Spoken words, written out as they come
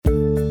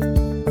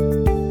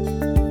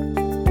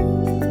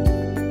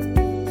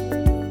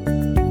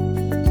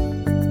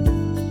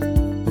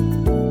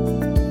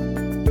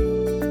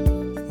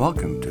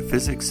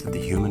Physics of the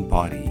Human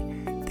Body.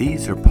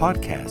 These are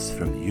podcasts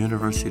from the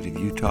University of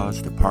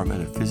Utah's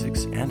Department of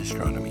Physics and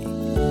Astronomy.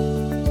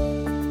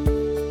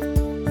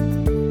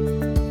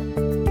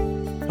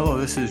 Hello,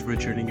 this is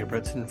Richard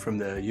Ingebretson from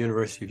the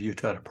University of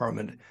Utah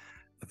Department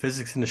of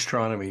Physics and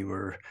Astronomy.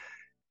 We're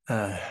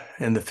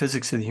in the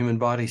Physics of the Human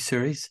Body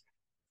series.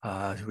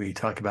 We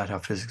talk about how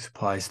physics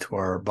applies to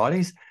our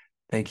bodies.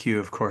 Thank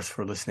you, of course,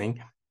 for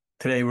listening.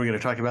 Today, we're going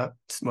to talk about,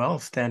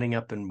 standing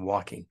up and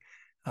walking,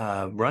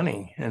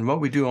 running, and what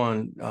we do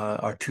on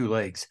our two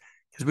legs.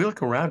 Because we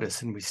look around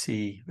us and we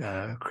see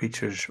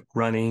creatures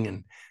running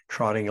and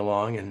trotting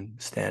along and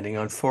standing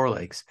on four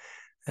legs,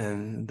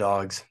 and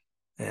dogs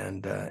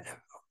and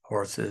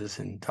horses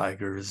and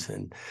tigers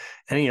and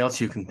anything else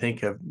you can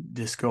think of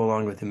just go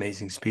along with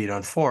amazing speed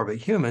on four. But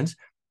humans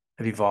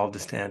have evolved to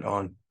stand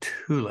on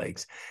two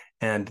legs.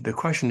 And the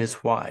question is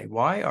why?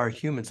 Why are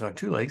humans on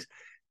two legs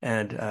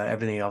and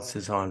everything else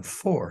is on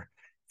four?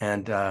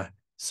 And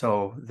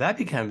so that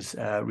becomes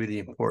a really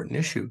important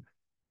issue,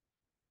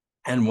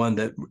 and one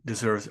that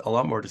deserves a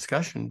lot more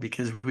discussion,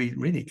 because we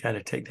really kind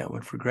of take that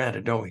one for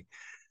granted, don't we?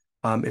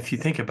 If you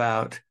think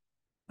about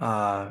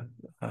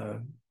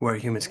where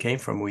humans came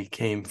from, we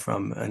came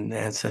from an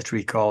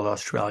ancestry called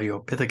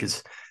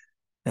Australopithecus.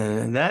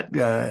 And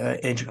that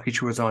ancient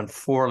creature was on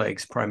four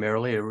legs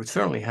primarily. It was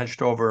certainly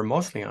hunched over,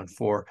 mostly on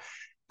four,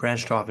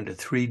 branched off into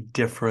three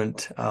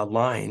different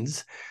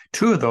lines.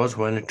 Two of those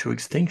went into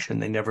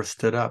extinction. They never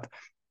stood up.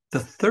 The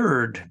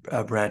third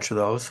branch of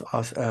those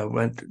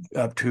went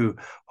up to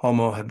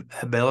Homo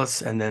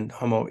habilis, and then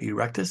Homo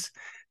erectus,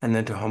 and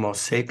then to Homo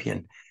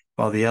sapien,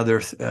 while the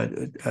other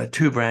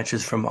two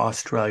branches from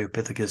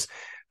Australopithecus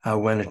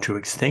went into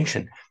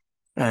extinction.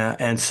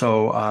 And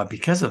so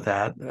because of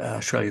that,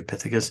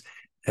 Australopithecus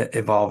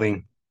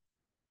evolving,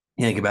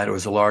 you think about it,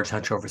 was a large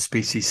hunch-over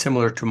species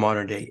similar to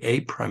modern-day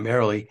ape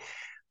primarily,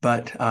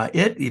 but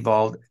it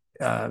evolved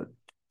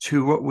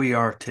to what we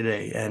are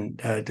today, and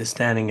to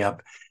standing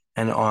up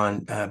and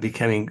on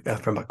becoming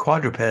from a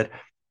quadruped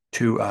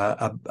to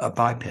a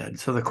biped.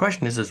 So the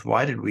question is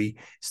why did we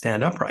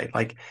stand upright?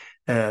 Like,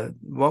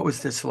 what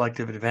was the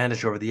selective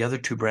advantage over the other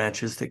two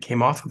branches that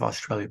came off of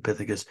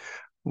Australopithecus?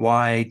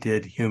 Why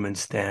did humans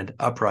stand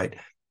upright?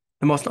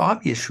 The most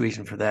obvious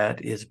reason for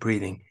that is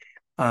breathing.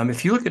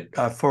 If you look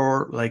at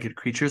four-legged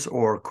creatures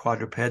or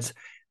quadrupeds,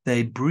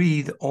 they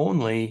breathe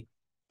only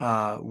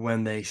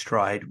when they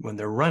stride, when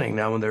they're running.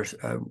 Now, when they're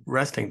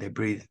resting, they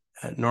breathe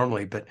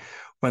normally, but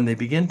when they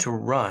begin to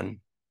run,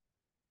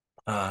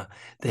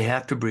 they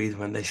have to breathe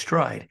when they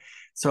stride.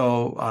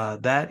 So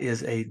that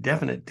is a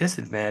definite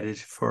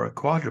disadvantage for a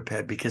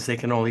quadruped, because they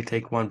can only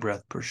take one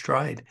breath per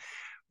stride,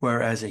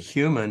 whereas a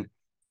human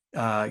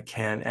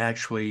can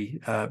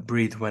actually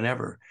breathe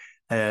whenever.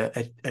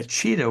 A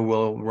cheetah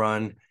will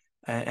run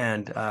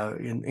and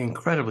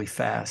incredibly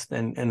fast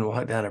and will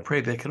hunt down a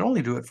prey, but can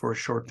only do it for a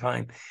short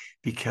time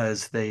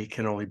because they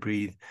can only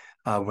breathe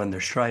when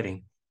they're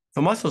striding.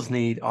 The muscles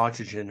need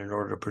oxygen in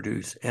order to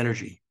produce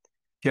energy.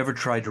 If you ever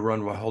tried to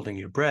run while holding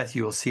your breath,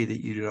 you will see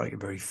that you do not get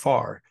very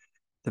far.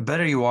 The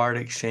better you are at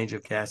exchange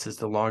of gases,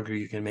 the longer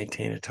you can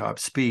maintain a top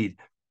speed.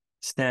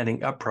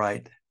 Standing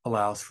upright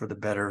allows for the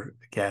better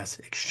gas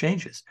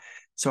exchanges.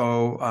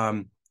 So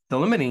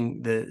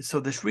so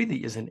this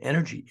really is an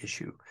energy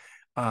issue.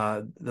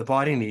 The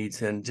body needs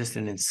just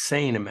an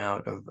insane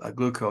amount of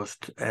glucose,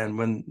 and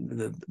when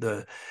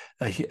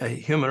a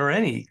human or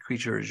any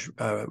creature is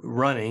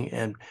running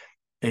and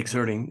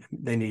exerting,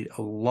 they need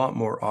a lot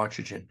more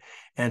oxygen.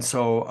 And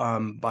so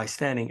by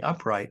standing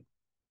upright,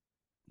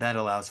 that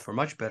allows for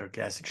much better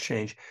gas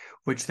exchange,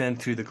 which then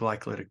through the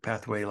glycolytic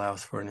pathway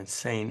allows for an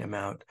insane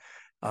amount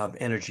of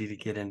energy to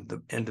get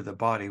into the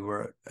body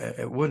where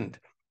it wouldn't.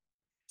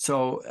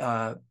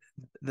 So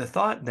the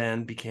thought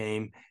then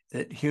became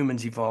that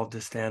humans evolved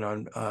to stand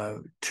on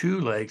two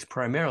legs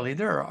primarily.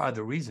 There are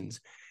other reasons,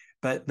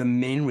 but the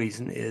main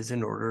reason is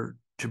in order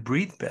to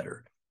breathe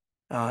better.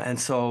 And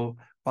so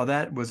while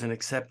that was an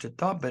accepted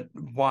thought, but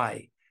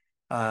why?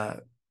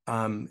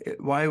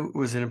 Why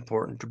was it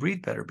important to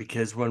breathe better?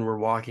 Because when we're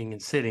walking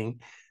and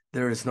sitting,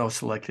 there is no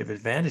selective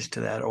advantage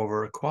to that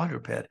over a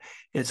quadruped.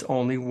 It's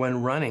only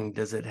when running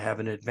does it have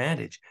an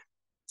advantage.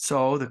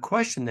 So the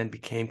question then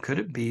became, could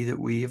it be that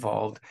we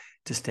evolved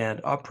to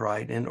stand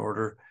upright in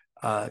order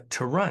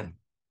to run?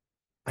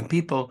 And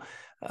people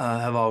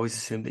have always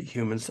assumed that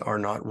humans are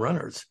not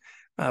runners.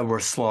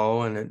 We're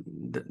slow, and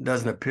it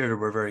doesn't appear that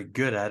we're very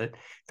good at it.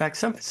 In fact,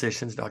 some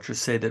physicians,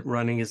 doctors, say that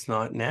running is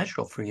not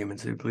natural for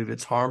humans. They believe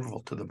it's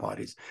harmful to the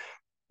bodies,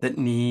 that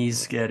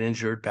knees get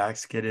injured,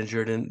 backs get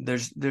injured, and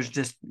there's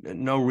just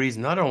no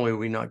reason. Not only are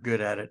we not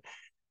good at it,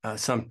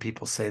 some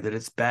people say that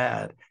it's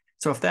bad.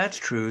 So if that's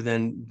true,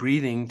 then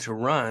breathing to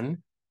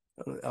run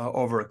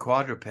over a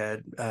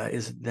quadruped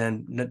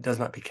does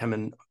not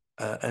become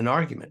an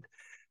argument,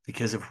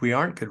 because if we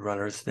aren't good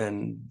runners,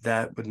 then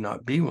that would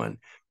not be one.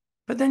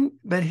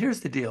 But here's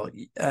the deal.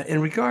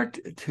 In regard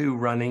to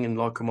running and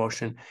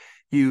locomotion,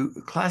 you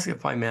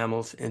classify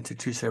mammals into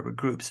two separate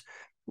groups,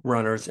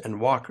 runners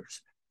and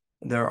walkers.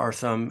 there are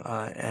some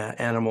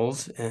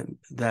animals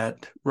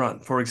that run.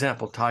 For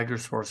example,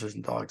 tigers, horses,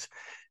 and dogs,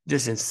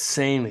 just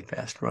insanely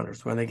fast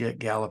runners. When they get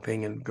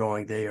galloping and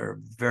going, they are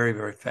very,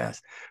 very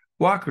fast.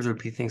 Walkers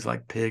would be things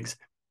like pigs,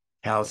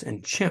 cows,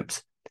 and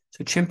chimps.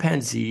 So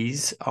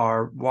chimpanzees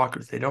are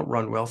walkers. They don't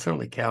run well.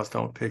 Certainly cows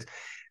don't, pigs.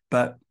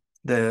 But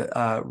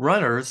the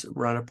runners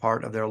run a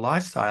part of their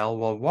lifestyle,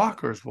 while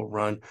walkers will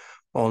run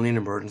only in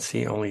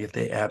emergency, only if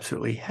they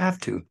absolutely have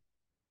to.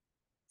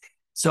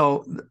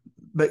 So,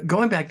 but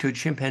going back to a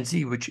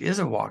chimpanzee, which is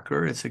a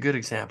walker, it's a good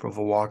example of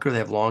a walker. They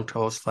have long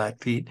toes, flat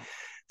feet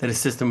that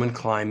assist them when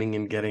climbing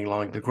and getting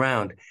along the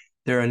ground.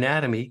 Their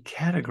anatomy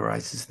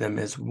categorizes them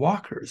as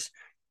walkers.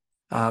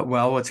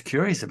 Well, what's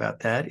curious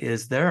about that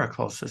is they're our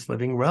closest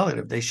living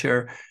relative. They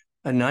share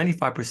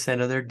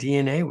 95% of their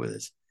DNA with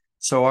us.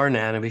 So our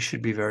anatomy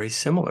should be very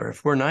similar.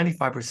 If we're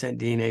 95%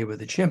 DNA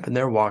with a chimp and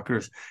they're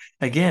walkers,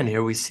 again,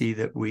 here we see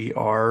that we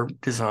are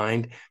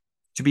designed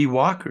to be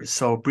walkers.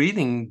 So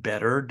breathing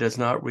better does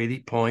not really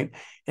point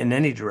in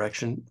any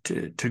direction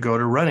to go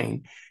to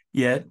running.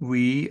 Yet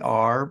we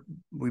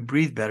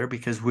breathe better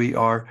because we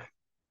are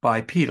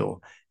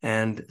bipedal.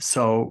 And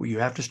so you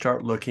have to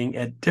start looking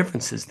at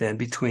differences then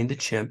between the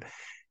chimp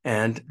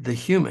and the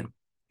human.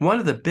 One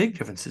of the big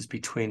differences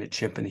between a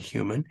chimp and a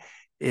human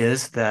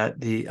is that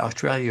the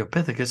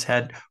Australopithecus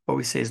had what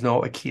we say is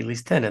no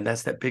Achilles tendon.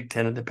 That's that big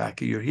tendon in the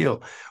back of your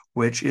heel,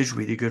 which is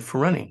really good for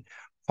running.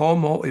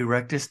 Homo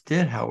erectus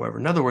did, however.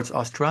 In other words,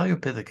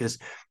 Australopithecus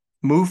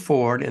moved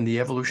forward in the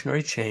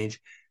evolutionary change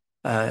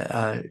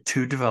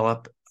to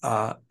develop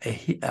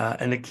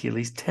an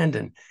Achilles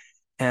tendon.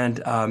 And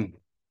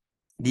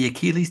the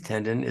Achilles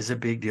tendon is a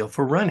big deal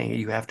for running.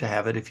 You have to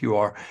have it if you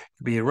are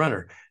to be a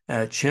runner.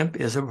 Chimp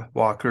is a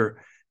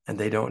walker, and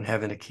they don't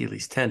have an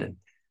Achilles tendon.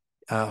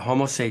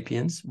 Homo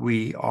sapiens,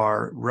 we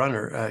are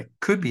runner,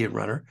 could be a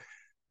runner,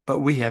 but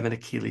we have an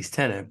Achilles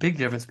tendon. A big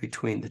difference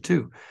between the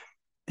two.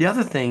 The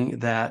other thing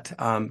that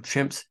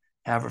chimps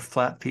have are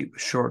flat feet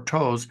with short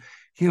toes.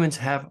 Humans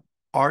have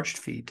arched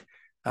feet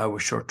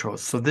with short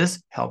toes. So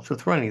this helps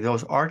with running.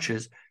 Those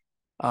arches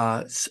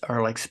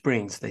are like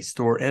springs. They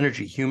store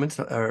energy.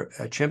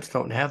 Chimps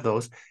don't have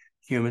those.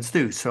 Humans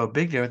do. So a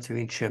big difference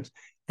between chimps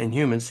and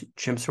humans.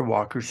 Chimps are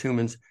walkers.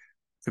 Humans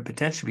could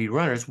potentially be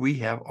runners. We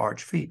have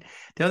arched feet.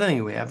 The other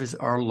thing we have is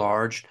our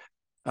large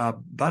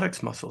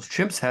buttocks muscles.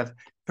 Chimps have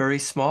very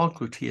small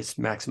gluteus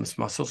maximus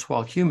muscles,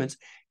 while humans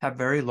have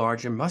very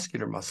large and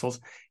muscular muscles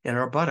in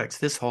our buttocks.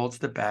 This holds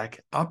the back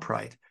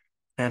upright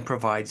and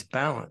provides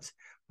balance.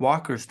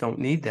 Walkers don't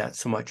need that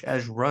so much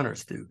as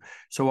runners do.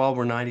 So while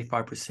we're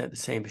 95% the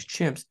same as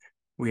chimps,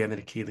 we have an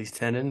Achilles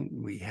tendon,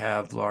 we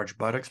have large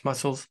buttocks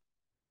muscles,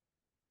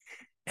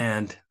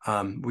 and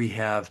we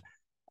have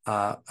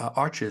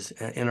arches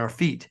in our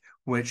feet,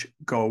 which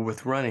go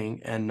with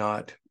running and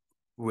not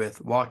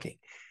with walking.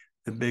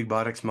 The big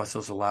buttocks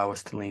muscles allow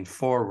us to lean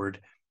forward,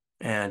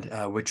 and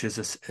which is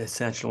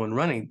essential in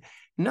running.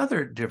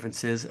 Another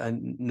difference is a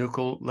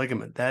nuchal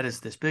ligament. That is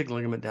this big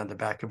ligament down the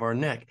back of our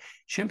neck.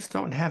 Chimps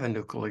don't have a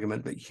nuchal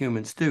ligament, but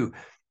humans do.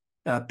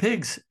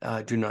 Pigs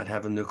do not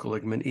have a nuchal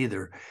ligament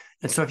either.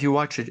 And so if you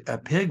watch a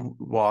pig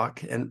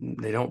walk, and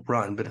they don't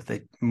run, but if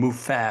they move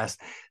fast,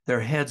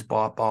 their heads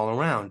bop all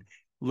around,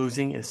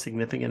 losing a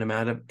significant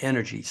amount of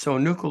energy. So a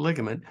nuchal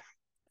ligament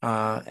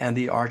and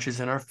the arches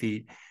in our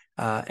feet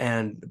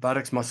and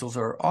buttocks muscles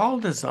are all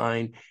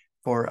designed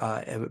for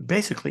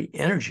basically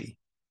energy.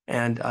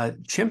 And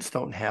chimps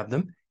don't have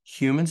them.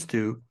 Humans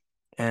do.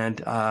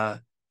 And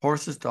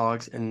horses,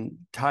 dogs, and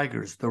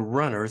tigers, the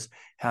runners,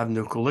 have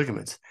nuchal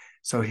ligaments.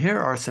 So here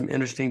are some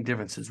interesting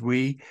differences.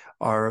 We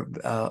are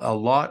a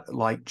lot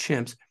like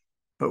chimps,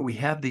 but we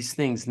have these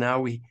things.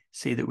 Now we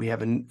see that we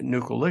have a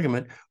nuchal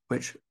ligament,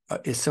 which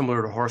is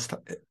similar to horse,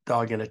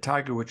 dog, and a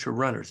tiger, which are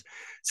runners.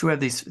 So we have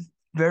these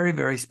very,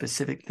 very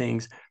specific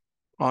things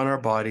on our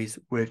bodies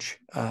which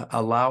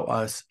allow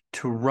us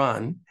to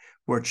run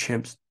where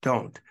chimps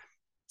don't.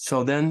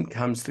 So then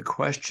comes the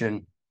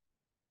question,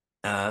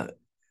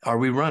 are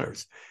we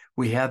runners?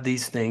 We have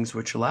these things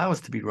which allow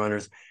us to be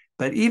runners,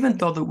 but even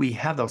though that we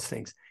have those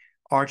things,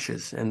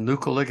 arches and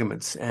nuchal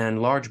ligaments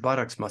and large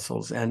buttocks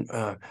muscles and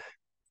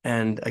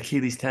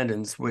Achilles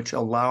tendons, which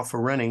allow for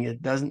running,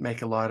 it doesn't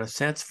make a lot of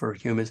sense for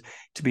humans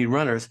to be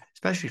runners,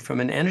 especially from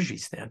an energy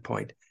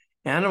standpoint.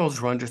 Animals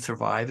run to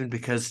survive, and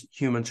because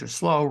humans are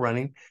slow,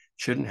 running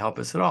shouldn't help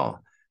us at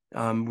all.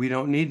 We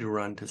don't need to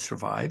run to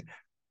survive.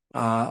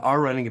 Our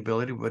running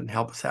ability wouldn't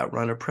help us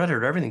outrun a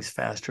predator. Everything's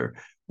faster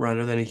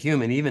runner than a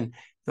human, even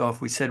though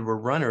if we said we're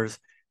runners,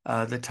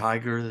 the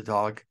tiger, the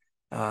dog,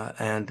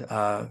 and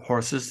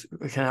horses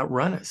can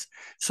outrun us.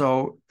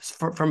 So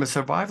from a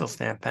survival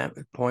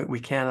standpoint, we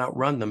can't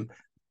outrun them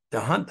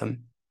to hunt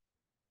them,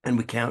 and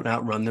we can't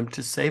outrun them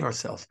to save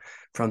ourselves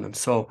from them.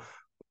 So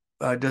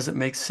does it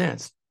make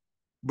sense?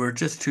 We're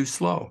just too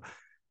slow.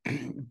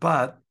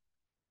 But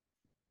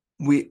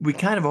we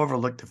kind of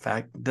overlook the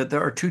fact that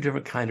there are two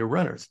different kinds of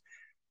runners.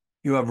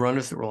 You have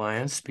runners that rely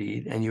on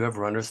speed, and you have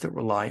runners that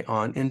rely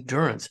on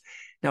endurance.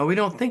 Now, we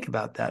don't think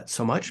about that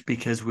so much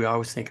because we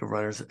always think of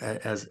runners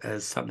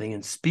as something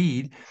in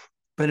speed,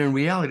 But in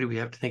reality, we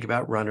have to think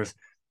about runners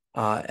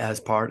as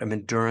part of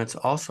endurance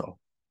also.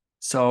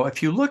 So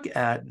if you look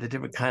at the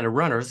different kind of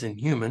runners in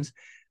humans,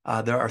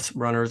 there are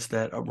runners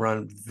that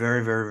run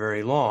very, very,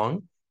 very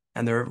long,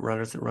 and there are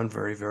runners that run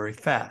very, very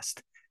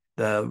fast.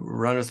 The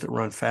runners that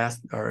run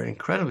fast are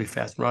incredibly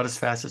fast, not as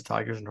fast as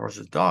tigers and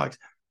horses, dogs,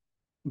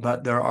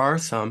 but there are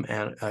some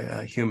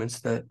humans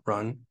that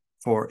run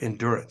for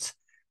endurance.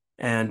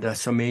 And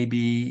so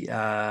maybe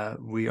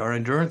we are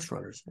endurance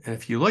runners. And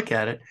if you look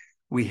at it,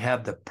 we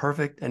have the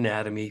perfect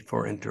anatomy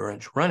for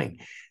endurance running,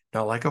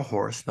 not like a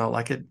horse, not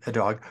like a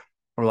dog,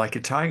 or like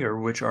a tiger,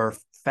 which are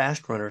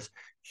fast runners.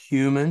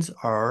 Humans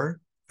are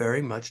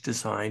very much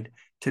designed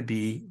to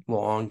be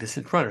long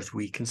distance runners.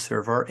 We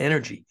conserve our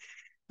energy.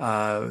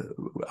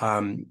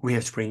 We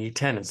have springy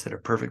tendons that are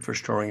perfect for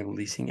storing and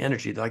releasing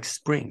energy, like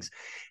springs.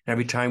 And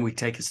every time we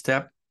take a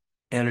step,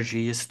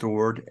 energy is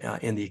stored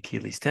in the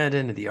Achilles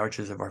tendon, in the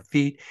arches of our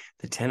feet,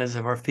 the tendons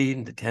of our feet,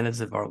 and the tendons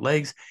of our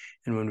legs.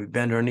 And when we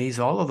bend our knees,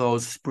 all of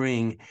those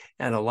spring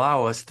and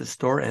allow us to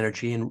store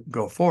energy and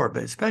go forward,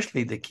 but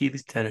especially the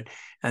Achilles tendon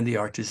and the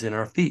arches in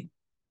our feet.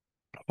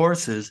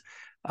 Horses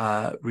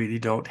really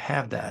don't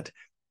have that.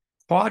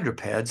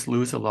 Quadrupeds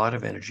lose a lot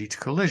of energy to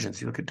collisions.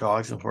 You look at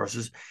dogs and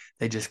horses,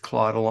 they just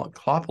clop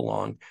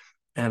along,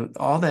 and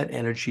all that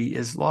energy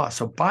is lost.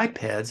 So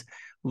bipeds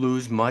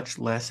lose much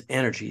less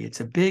energy.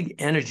 It's a big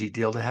energy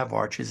deal to have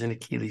arches and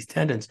Achilles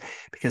tendons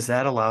because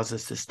that allows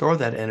us to store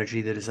that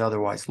energy that is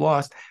otherwise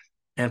lost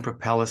and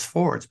propel us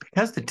forwards.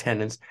 Because the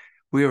tendons,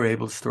 we are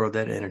able to store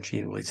that energy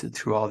and release it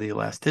through all the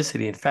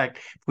elasticity. In fact,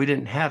 if we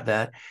didn't have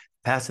that,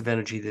 passive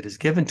energy that is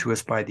given to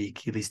us by the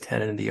Achilles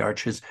tendon and the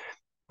arches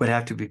would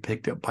have to be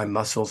picked up by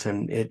muscles,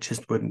 and it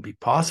just wouldn't be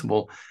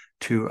possible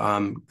to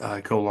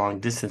go long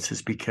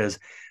distances because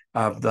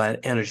of that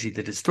energy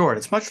that is stored.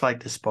 It's much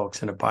like the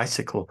spokes in a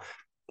bicycle.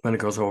 When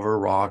it goes over a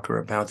rock or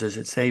it bounces,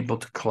 it's able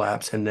to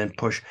collapse and then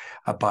push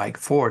a bike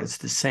forward. It's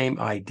the same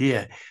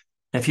idea.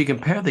 And if you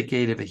compare the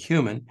gait of a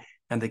human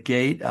and the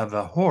gait of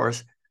a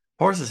horse,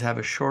 horses have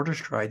a shorter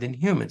stride than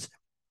humans.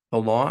 The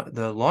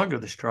longer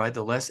the stride,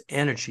 the less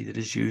energy that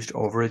is used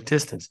over a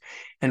distance.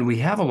 And we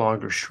have a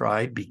longer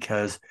stride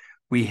because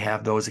we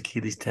have those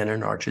Achilles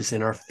tendon arches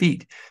in our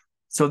feet.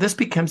 So this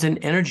becomes an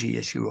energy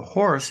issue. A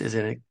horse is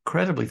an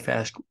incredibly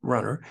fast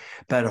runner,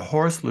 but a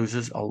horse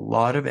loses a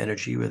lot of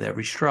energy with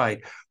every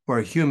stride, where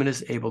a human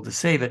is able to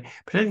save it,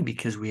 particularly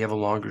because we have a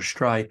longer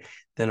stride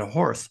than a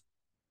horse.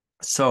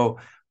 So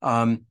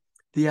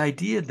the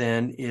idea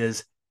then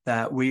is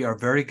that we are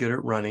very good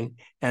at running,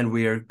 and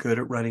we are good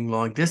at running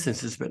long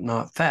distances, but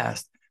not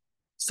fast.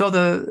 So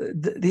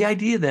the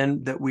idea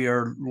then that we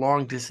are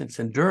long distance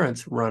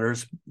endurance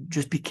runners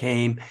just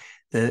became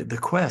the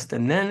quest.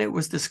 And then it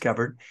was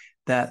discovered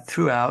that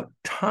throughout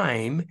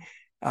time,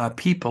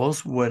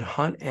 peoples would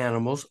hunt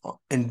animals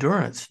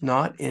endurance,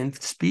 not in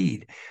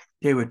speed.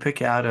 They would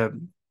pick out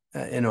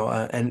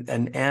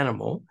an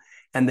animal,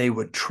 and they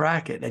would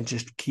track it and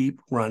just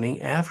keep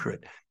running after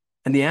it.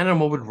 And the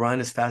animal would run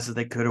as fast as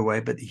they could away,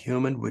 but the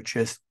human would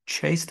just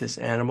chase this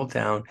animal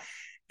down.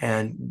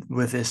 And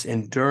with this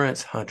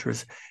endurance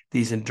hunters,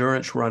 these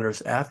endurance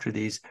runners after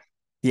these,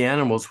 the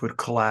animals would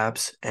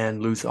collapse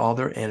and lose all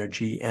their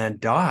energy and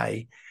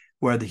die,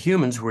 where the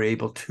humans were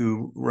able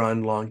to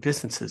run long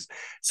distances.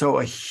 So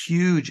a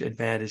huge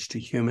advantage to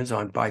humans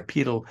on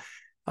bipedal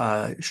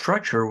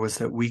structure was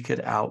that we could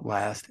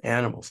outlast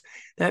animals.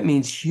 That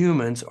means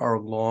humans are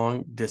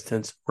long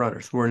distance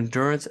runners. We're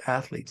endurance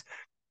athletes.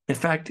 In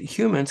fact,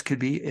 humans could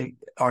be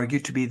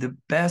argued to be the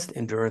best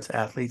endurance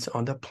athletes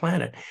on the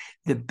planet,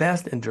 the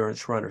best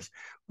endurance runners.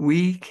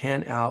 We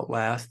can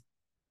outlast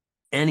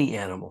any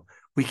animal.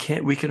 We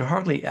can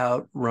hardly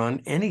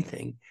outrun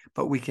anything,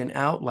 but we can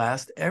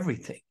outlast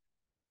everything.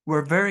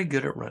 We're very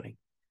good at running.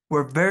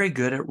 We're very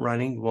good at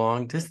running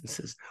long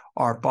distances.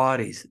 Our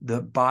bodies,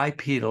 the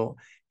bipedal,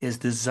 is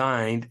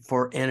designed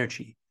for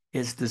energy.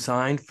 It's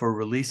designed for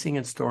releasing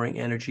and storing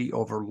energy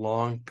over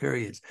long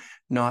periods,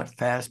 not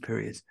fast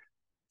periods.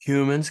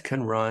 Humans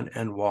can run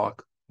and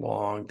walk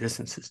long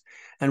distances,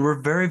 and we're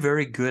very,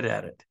 very good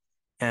at it.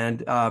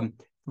 And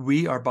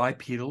we are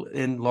bipedal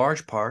in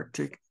large part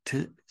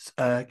to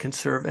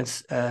conserve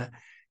and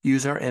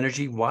use our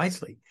energy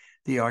wisely.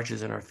 The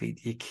arches in our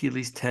feet, the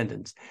Achilles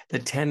tendons, the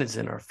tendons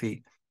in our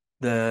feet,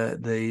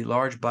 the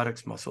large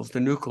buttocks muscles, the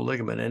nuchal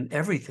ligament, and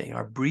everything.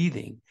 Our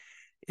breathing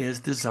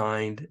is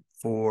designed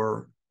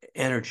for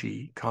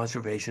energy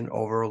conservation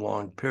over a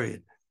long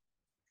period.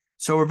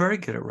 So we're very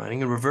good at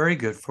running, and we're very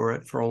good for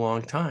it for a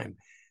long time.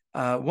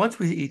 Once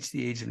we reach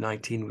the age of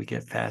 19, we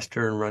get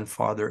faster and run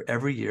farther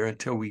every year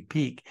until we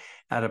peak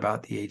at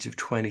about the age of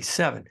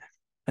 27.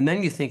 And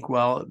then you think,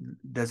 well,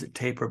 does it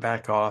taper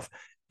back off,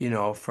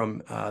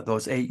 from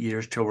those 8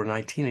 years till we're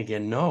 19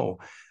 again? No.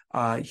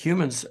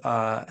 Humans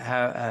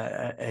have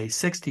a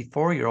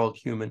 64-year-old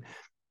human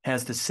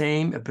has the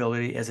same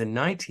ability as a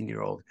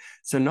 19-year-old.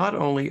 So not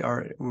only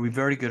are we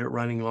very good at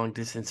running long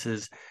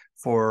distances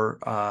for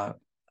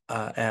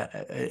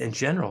in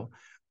general,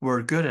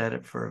 we're good at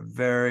it for a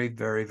very,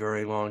 very,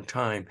 very long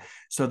time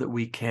so that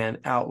we can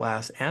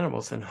outlast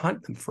animals and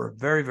hunt them for a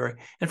very, very,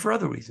 and for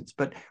other reasons,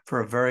 but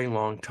for a very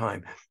long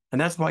time. And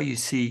that's why you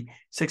see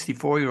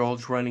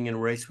 64-year-olds running in a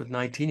race with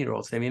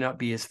 19-year-olds. They may not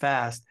be as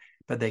fast,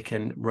 but they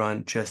can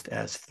run just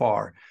as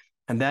far.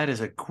 And that is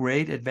a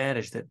great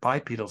advantage that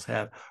bipedals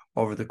have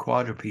over the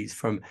quadrupeds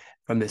from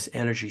this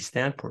energy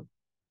standpoint.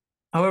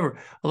 However,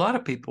 a lot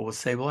of people will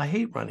say, well, I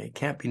hate running. It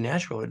can't be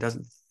natural. It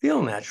doesn't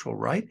feel natural,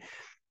 right?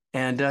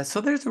 And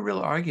so there's a real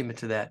argument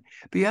to that.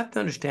 But you have to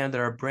understand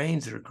that our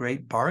brains are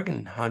great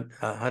bargain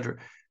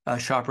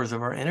shoppers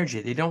of our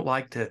energy. They don't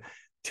like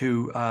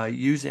to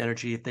use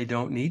energy if they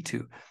don't need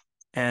to.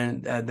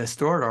 And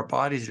our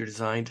bodies are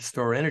designed to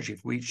store energy.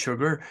 If we eat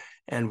sugar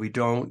and we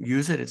don't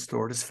use it, it's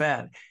stored as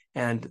fat.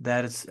 And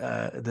that is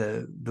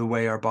the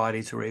way our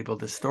bodies are able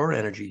to store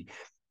energy.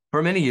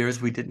 For many years,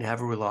 we didn't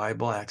have a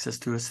reliable access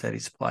to a steady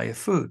supply of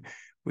food.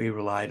 We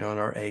relied on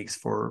our legs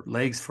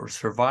for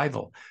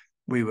survival.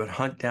 We would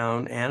hunt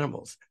down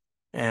animals.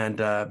 And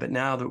but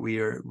now that we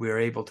are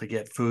able to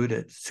get food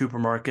at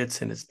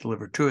supermarkets and it's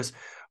delivered to us,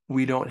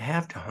 we don't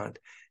have to hunt.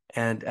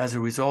 And as a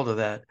result of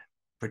that,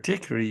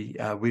 particularly,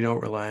 we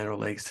don't rely on our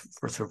legs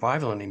for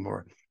survival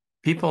anymore.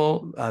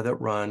 People that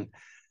run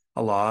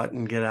a lot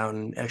and get out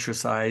and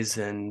exercise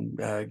and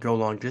go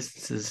long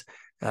distances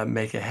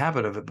make a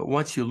habit of it. But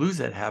once you lose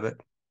that habit,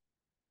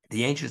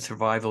 the ancient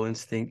survival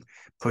instinct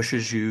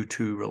pushes you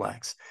to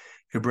relax.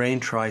 Your brain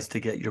tries to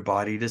get your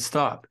body to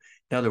stop.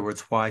 In other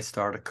words, why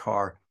start a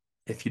car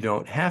if you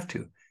don't have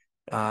to?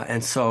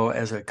 And so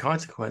as a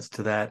consequence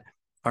to that,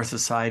 our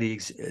society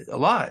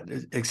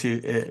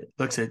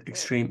looks at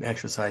extreme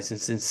exercise.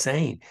 It's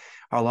insane.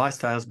 Our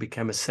lifestyles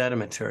become a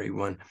sedimentary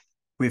one.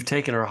 We've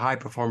taken our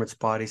high-performance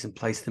bodies and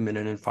placed them in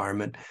an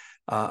environment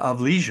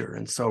of leisure,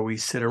 and so we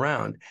sit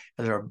around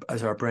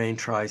as our brain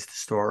tries to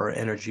store our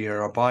energy in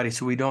our body,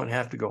 so we don't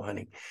have to go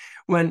hunting.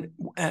 When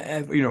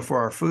for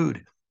our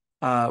food,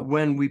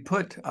 when we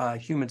put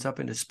humans up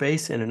into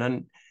space in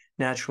an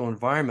unnatural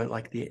environment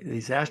like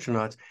these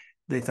astronauts,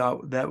 they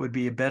thought that would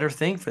be a better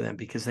thing for them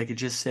because they could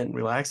just sit and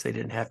relax. They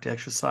didn't have to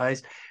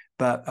exercise.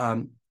 But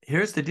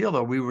here's the deal,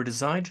 though. We were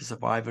designed to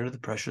survive under the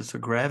pressures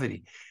of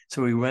gravity.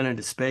 So we went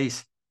into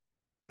space.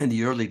 In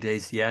the early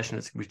days, the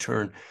astronauts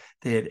returned.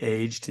 They had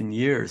aged in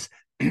years.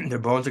 Their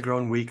bones had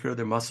grown weaker.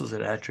 Their muscles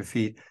had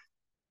atrophied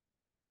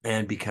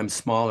and become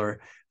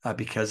smaller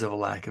because of a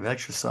lack of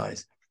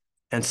exercise.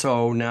 And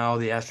so now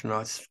the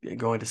astronauts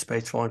go into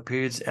space for long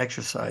periods,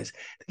 exercise,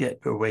 to get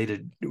a way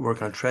to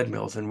work on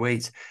treadmills and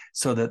weights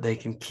so that they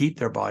can keep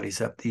their bodies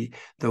up. The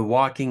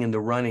walking and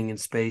the running in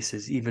space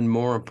is even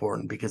more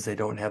important because they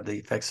don't have the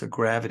effects of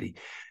gravity.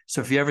 So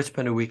if you ever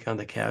spend a week on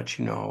the couch,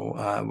 you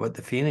know what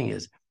the feeling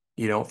is.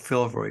 You don't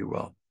feel very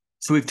well.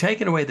 So we've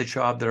taken away the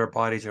job that our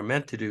bodies are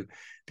meant to do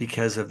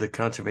because of the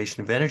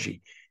conservation of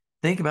energy.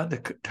 Think about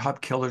the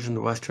top killers in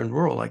the Western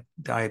world, like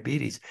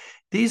diabetes.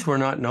 These were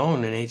not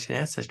known in ancient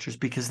ancestors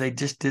because they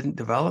just didn't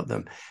develop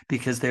them,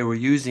 because they were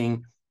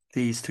using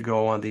these to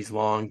go on these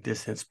long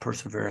distance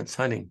perseverance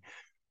hunting.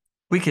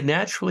 We could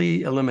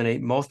naturally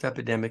eliminate most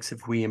epidemics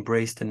if we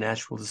embraced the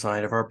natural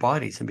design of our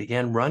bodies and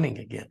began running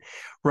again,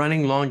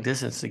 running long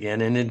distance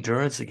again, and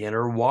endurance again,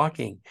 or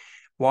walking.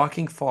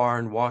 Walking far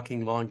and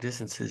walking long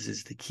distances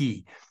is the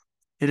key.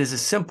 It is a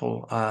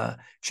simple,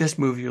 just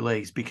move your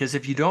legs, because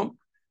if you don't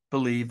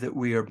believe that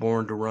we are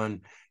born to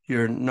run,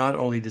 you're not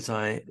only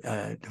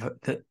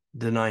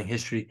denying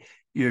history,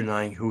 you're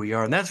denying who we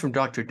are. And that's from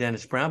Dr.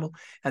 Dennis Bramble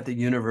at the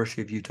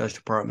University of Utah's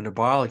Department of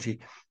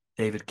Biology.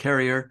 David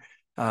Carrier,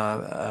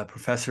 a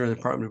professor in the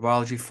Department of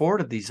Biology,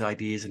 forwarded these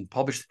ideas and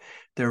published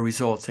their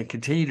results and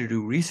continue to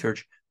do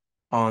research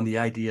on the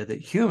idea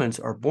that humans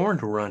are born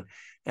to run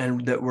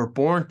and that we're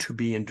born to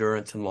be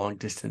endurance and long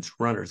distance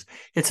runners.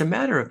 It's a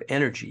matter of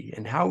energy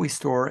and how we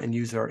store and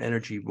use our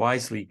energy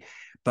wisely,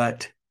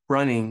 but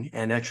running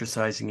and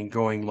exercising and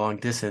going long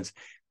distance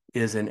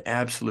is an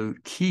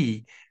absolute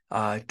key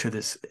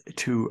to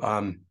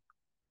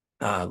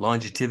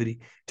longevity,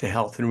 to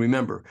health. And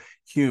remember,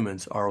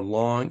 humans are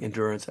long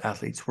endurance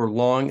athletes. We're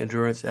long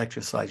endurance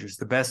exercisers,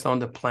 the best on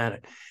the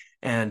planet.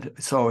 And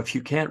so if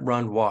you can't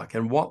run, walk,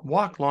 and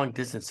walk long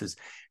distances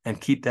and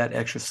keep that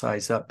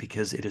exercise up,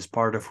 because it is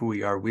part of who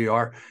we are. We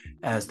are,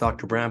 as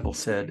Dr. Bramble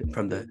said,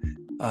 from the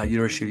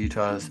University of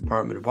Utah's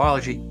Department of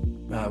Biology,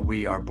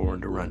 we are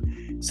born to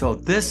run. So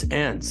this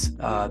ends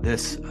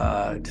this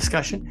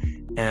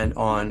discussion and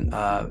on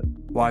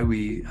why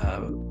we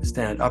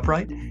stand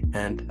upright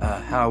and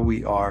how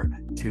we are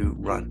to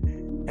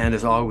run. And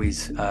as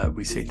always,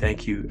 we say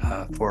thank you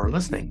for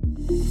listening.